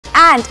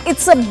And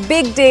it's a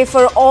big day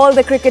for all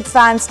the cricket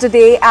fans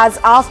today, as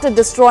after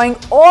destroying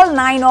all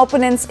 9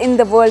 opponents in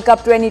the World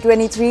Cup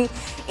 2023,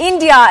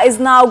 India is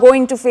now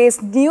going to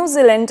face New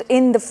Zealand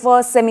in the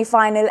first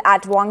semi-final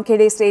at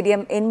Wankhede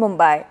Stadium in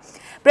Mumbai.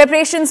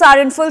 Preparations are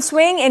in full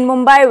swing in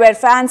Mumbai, where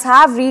fans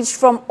have reached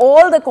from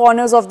all the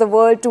corners of the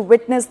world to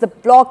witness the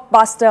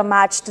blockbuster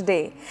match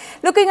today.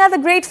 Looking at the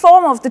great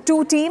form of the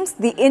two teams,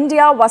 the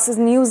India versus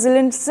New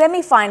Zealand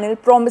semi-final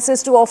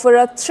promises to offer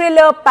a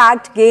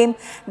thriller-packed game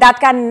that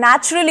can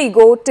naturally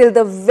go till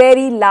the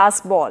very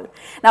last ball.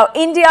 Now,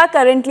 India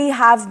currently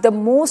have the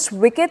most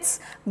wickets,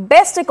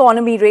 best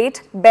economy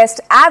rate, best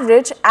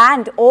average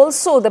and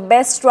also the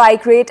best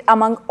strike rate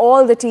among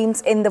all the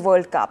teams in the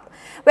World Cup.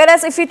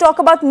 Whereas if we talk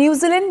about New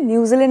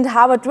Zealand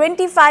have a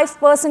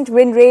 25%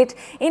 win rate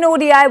in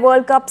ODI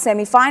World Cup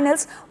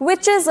semi-finals,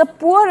 which is a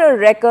poorer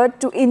record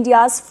to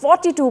India's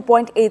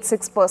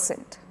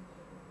 42.86%.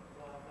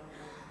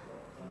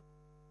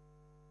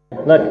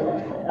 Look,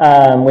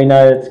 we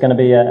know it's going to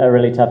be a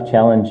really tough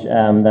challenge.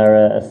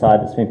 They're a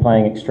side that's been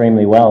playing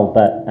extremely well,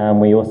 but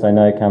we also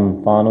know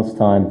come finals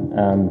time,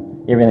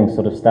 everything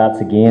sort of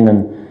starts again,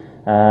 and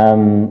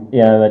you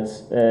know,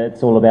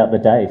 it's all about the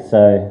day.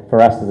 So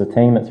for us as a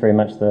team, it's very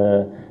much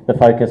the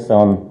focus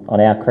on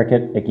our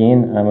cricket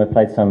again. We've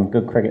played some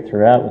good cricket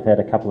throughout. We've had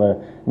a couple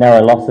of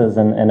narrow losses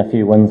and a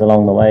few wins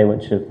along the way,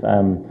 which have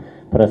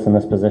put us in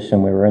this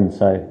position where we're in.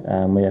 So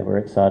we're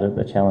excited at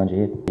the challenge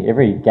ahead.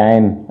 Every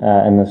game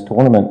in this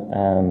tournament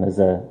is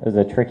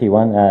a tricky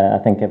one. I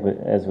think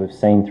as we've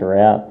seen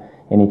throughout,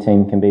 any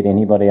team can beat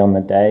anybody on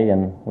the day,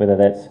 and whether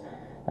that's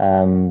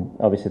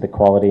obviously the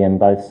quality in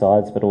both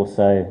sides, but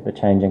also the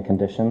changing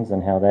conditions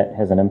and how that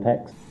has an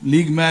impact.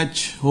 League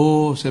match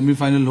हो,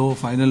 semifinal हो,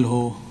 final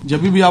हो,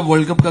 जब भी आप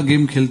world cup का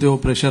game खेलते हो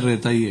pressure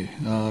रहता ही है.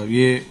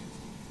 ये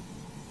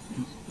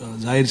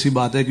जाहिर सी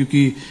बात है,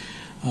 क्योंकि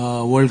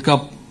वर्ल्ड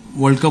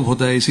कप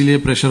होता है, इसीलिए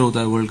प्रेशर होता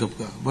है वर्ल्ड कप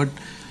का. बट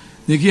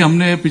देखिए,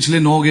 हमने पिछले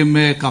 9 गेम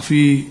में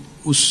काफी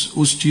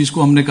उस चीज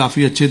को हमने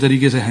काफी अच्छे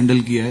तरीके से हैंडल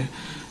किया है.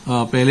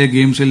 पहले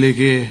गेम से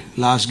लेके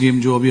लास्ट गेम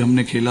जो अभी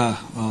हमने खेला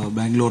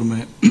बैंगलोर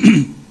में,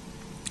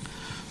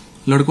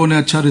 लड़कों ने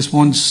अच्छा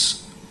रिस्पांस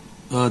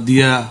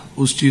दिया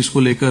उस चीज को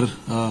लेकर.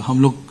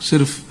 हम लोग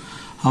सिर्फ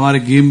हमारे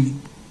गेम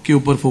के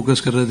ऊपर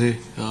फोकस कर रहे थे.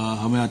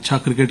 हमें अच्छा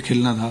क्रिकेट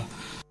खेलना था.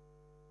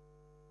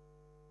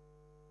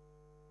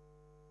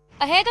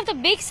 Ahead of the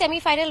big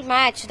semi-final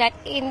match that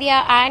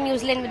India and New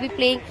Zealand will be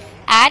playing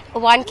at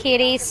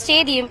Wankhede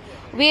Stadium,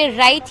 we're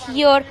right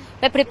here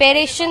where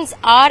preparations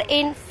are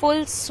in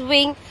full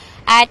swing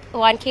at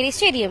Wankhede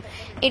Stadium.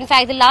 In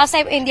fact, the last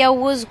time India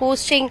was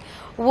hosting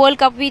World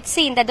Cup, we'd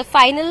seen that the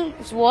final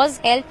was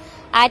held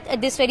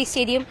at this very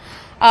stadium,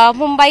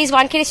 Mumbai's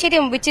Wankhede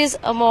Stadium, which is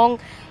among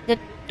the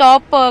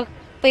top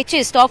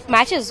pitches, top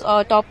matches,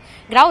 top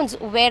grounds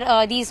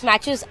where these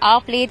matches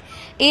are played,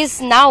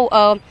 is now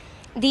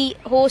the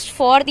host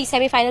for the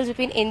semi-finals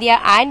between India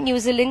and New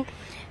Zealand.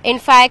 In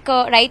fact,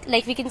 right,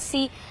 like we can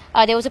see,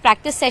 there was a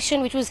practice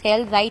session which was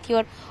held right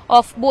here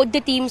of both the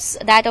teams,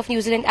 that of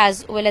New Zealand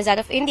as well as that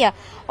of India,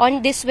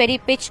 on this very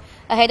pitch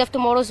ahead of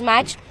tomorrow's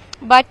match.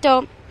 But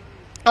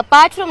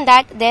apart from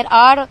that, there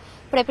are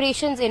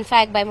preparations, in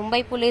fact, by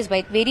Mumbai Police,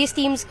 by various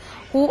teams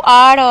who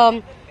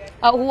have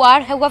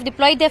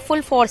deployed their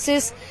full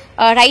forces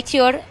right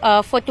here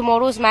for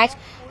tomorrow's match.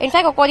 In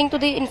fact, according to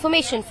the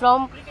information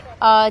from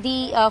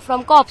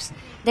from Corps,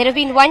 there have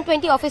been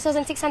 120 officers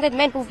and 600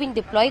 men who've been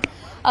deployed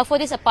for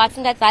this. Apart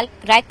from that,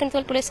 riot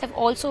control police have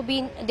also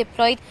been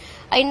deployed.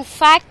 In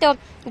fact,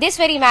 this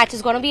very match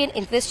is going to be an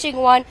interesting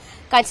one,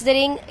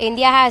 considering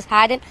India has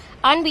had an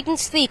unbeaten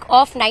streak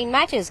of 9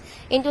 matches.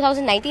 In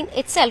 2019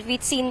 itself,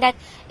 we'd seen that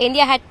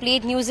India had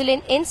played New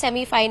Zealand in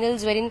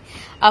semi-finals, wherein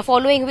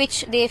following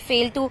which they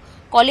failed to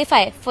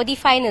qualify for the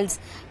finals.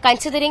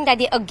 Considering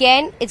that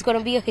again it's going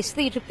to be a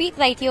history repeat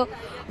right here,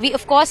 we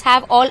of course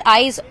have all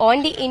eyes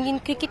on the Indian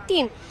cricket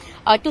team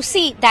to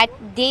see that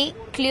they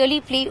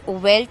clearly play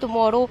well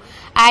tomorrow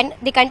and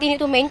they continue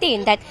to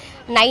maintain that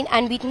 9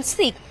 unbeaten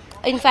streak.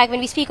 In fact,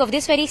 when we speak of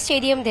this very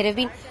stadium, there have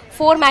been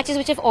 4 matches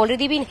which have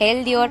already been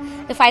held here.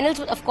 The finals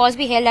will of course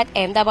be held at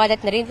Ahmedabad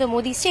at Narendra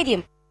Modi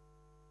Stadium.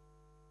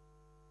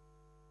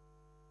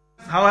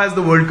 How has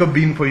the World Cup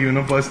been for you,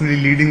 personally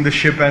leading the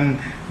ship and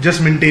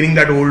just maintaining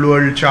that old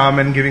world charm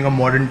and giving a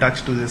modern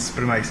touch to this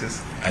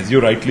premises? As you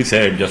rightly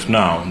said just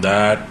now,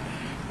 that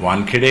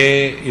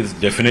Wankhede is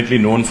definitely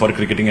known for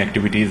cricketing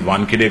activities.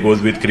 Wankhede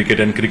goes with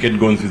cricket and cricket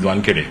goes with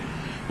Wankhede.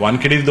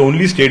 Wankhede is the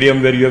only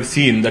stadium where you have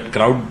seen that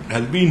crowd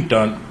has been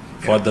turned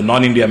for the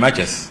non-India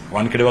matches.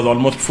 Wankhede was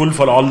almost full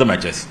for all the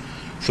matches.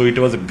 So it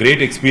was a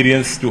great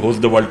experience to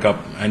host the World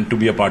Cup and to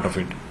be a part of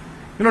it.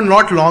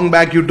 not long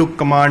back you took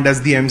command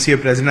as the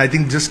MCA president. I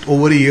think just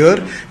over a year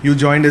you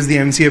joined as the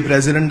MCA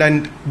president,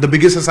 and the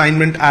biggest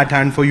assignment at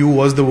hand for you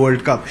was the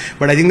World Cup.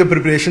 But I think the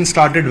preparation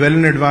started well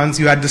in advance.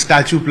 You had the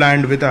statue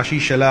planned with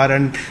Ashish Shalar,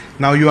 and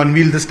now you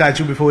unveiled the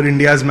statue before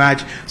India's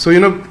match. So,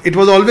 it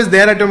was always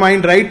there at your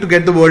mind, right, to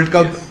get the World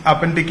Cup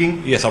up and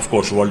ticking? Yes, of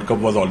course. World Cup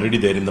was already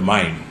there in the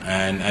mind.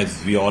 And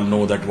as we all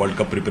know that World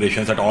Cup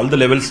preparations at all the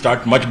levels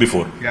start much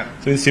before. Yeah.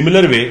 So in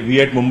similar way,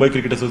 we at Mumbai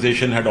Cricket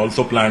Association had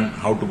also planned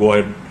how to go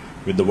ahead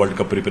with the World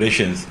Cup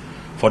preparations.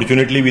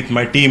 Fortunately, with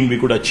my team, we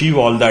could achieve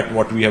all that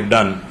what we have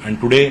done. And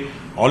today,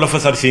 all of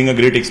us are seeing a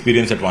great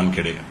experience at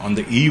Wankhede. On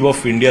the eve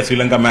of India-Sri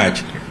Lanka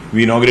match,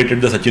 we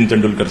inaugurated the Sachin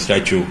Tendulkar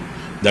statue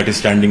that is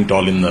standing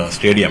tall in the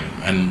stadium.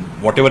 And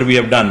whatever we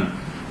have done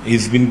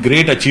has been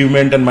great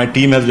achievement, and my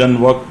team has done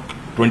work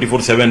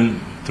 24/7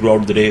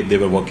 throughout the day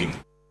they were working.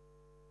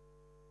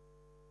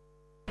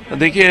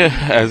 देखिए,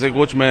 as a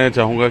coach मैं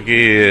चाहूँगा कि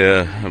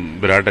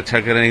विराट अच्छा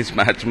करें इस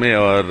match में,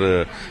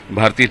 और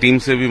भारतीय टीम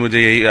से भी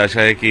मुझे यही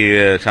आशा है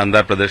कि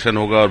शानदार प्रदर्शन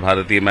होगा और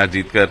भारत ये मैच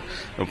जीतकर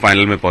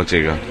फाइनल में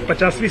पहुंचेगा।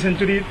 50वीं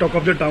century talk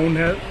of the town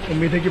है,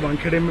 उम्मीद है कि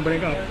वानखेड़े में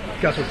बनेगा। आप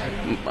क्या सोचते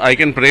हैं? I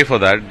can pray for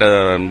that,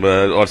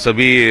 और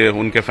सभी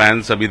उनके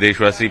फैंस, सभी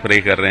देशवासी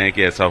प्रे कर रहे हैं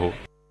कि ऐसा हो।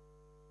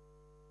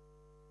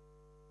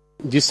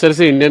 जिस तरह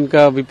से इंडियन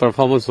का अभी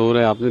परफॉर्मेंस हो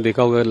रहा है, आपने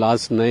देखा होगा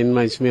लास्ट 9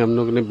 मैच में हम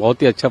लोगों ने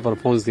बहुत ही अच्छा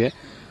परफॉर्मेंस दिया,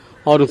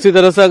 और उसी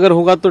तरह से अगर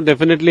होगा तो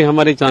डेफिनेटली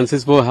हमारे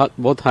चांसेस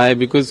बहुत हाई है,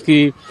 बिकॉज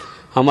कि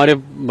हमारे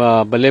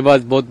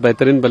बल्लेबाज बहुत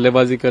बेहतरीन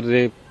बल्लेबाजी कर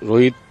रहे हैं।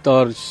 रोहित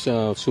और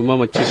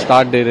शुभम अच्छी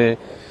स्टार्ट दे रहे हैं,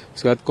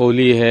 उसके बाद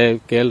कोहली है,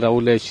 केएल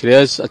राहुल है,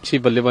 श्रेयस अच्छी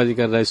बल्लेबाजी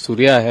कर रहा है,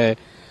 सूर्या है,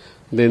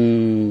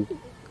 देन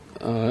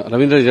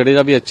रविंद्र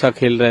जडेजा भी अच्छा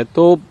खेल रहा है।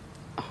 तो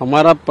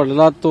हमारा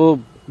पलड़ा तो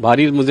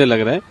भारी मुझे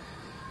लग रहा है,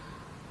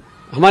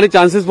 हमारे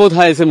चांसेस बहुत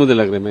हाई ऐसे मुझे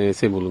लग रहे हैं, मैं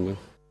ऐसे बोलूंगा।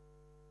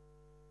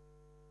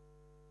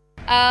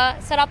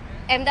 सर, आप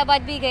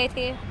अहमदाबाद भी गए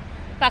थे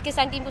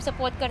पाकिस्तान टीम को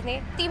सपोर्ट करने,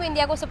 टीम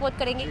इंडिया को सपोर्ट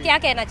करेंगे, क्या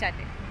कहना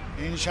चाहते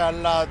हैं?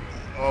 इंशाल्लाह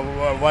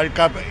वर्ल्ड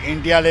कप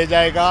इंडिया ले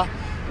जाएगा।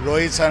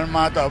 रोहित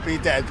शर्मा तो अभी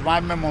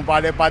एतमाद में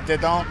मुबारकबाद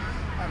देता हूँ।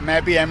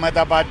 मैं भी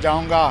अहमदाबाद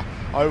जाऊँगा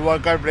और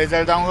वर्ल्ड कप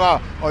रिजल्ट आऊँगा,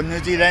 और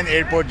न्यूजीलैंड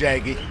एयरपोर्ट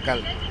जाएगी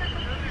कल।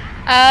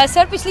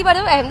 सर, पिछली बार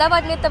जब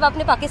अहमदाबाद में तब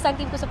आपने पाकिस्तान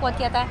टीम को सपोर्ट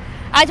किया था,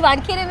 आज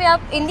वानखेड़े में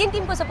आप इंडियन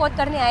टीम को सपोर्ट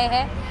करने आए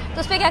हैं,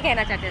 तो उस पर क्या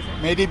कहना चाहते हैं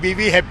सर? मेरी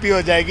बीवी हैप्पी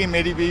हो जाएगी।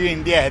 मेरी बीवी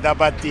इंडिया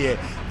हैदराबाद की है,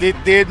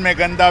 देश में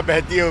गंदा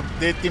बहती हो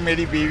देती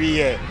मेरी बीवी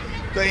है।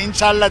 तो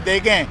इंशाल्लाह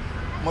देखें,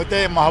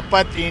 मुझे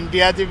मोहब्बत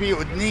इंडिया से भी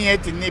उतनी है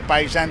जितनी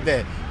पाकिस्तान से।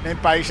 मैं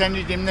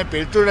पाकिस्तानी टीम ने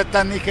बिल्कुल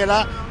अच्छा नहीं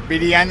खेला,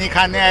 बिरयानी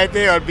खाने आए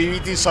थे और बीवी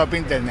की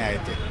शॉपिंग करने आए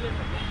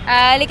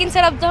थे। लेकिन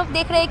सर, अब जब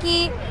देख रहे हैं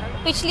कि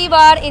पिछली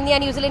बार इंडिया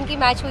न्यूजीलैंड की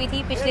मैच हुई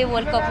थी पिछले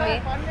वर्ल्ड कप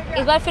में,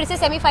 इस बार फिर से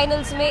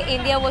सेमीफाइनल्स में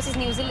इंडिया वर्सेस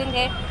न्यूजीलैंड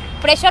है।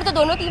 प्रेशर तो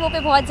दोनों टीमों पे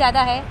बहुत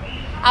ज़्यादा है।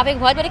 आप एक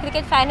बहुत बड़े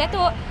क्रिकेट फैन हैं,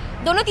 तो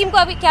दोनों टीम को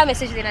अभी क्या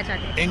मैसेज देना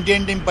चाहते हैं?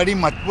 इंडियन टीम बड़ी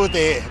मजबूत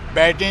है,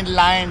 batting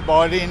line,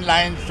 bowling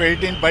line,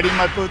 fielding बड़ी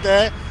मजबूत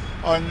है,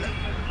 और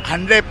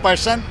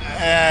 100%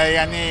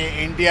 यानी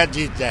इंडिया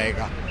जीत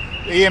जाएगा।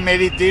 ये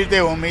मेरी दिल से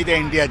उम्मीद है,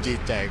 इंडिया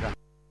जीत जाएगा।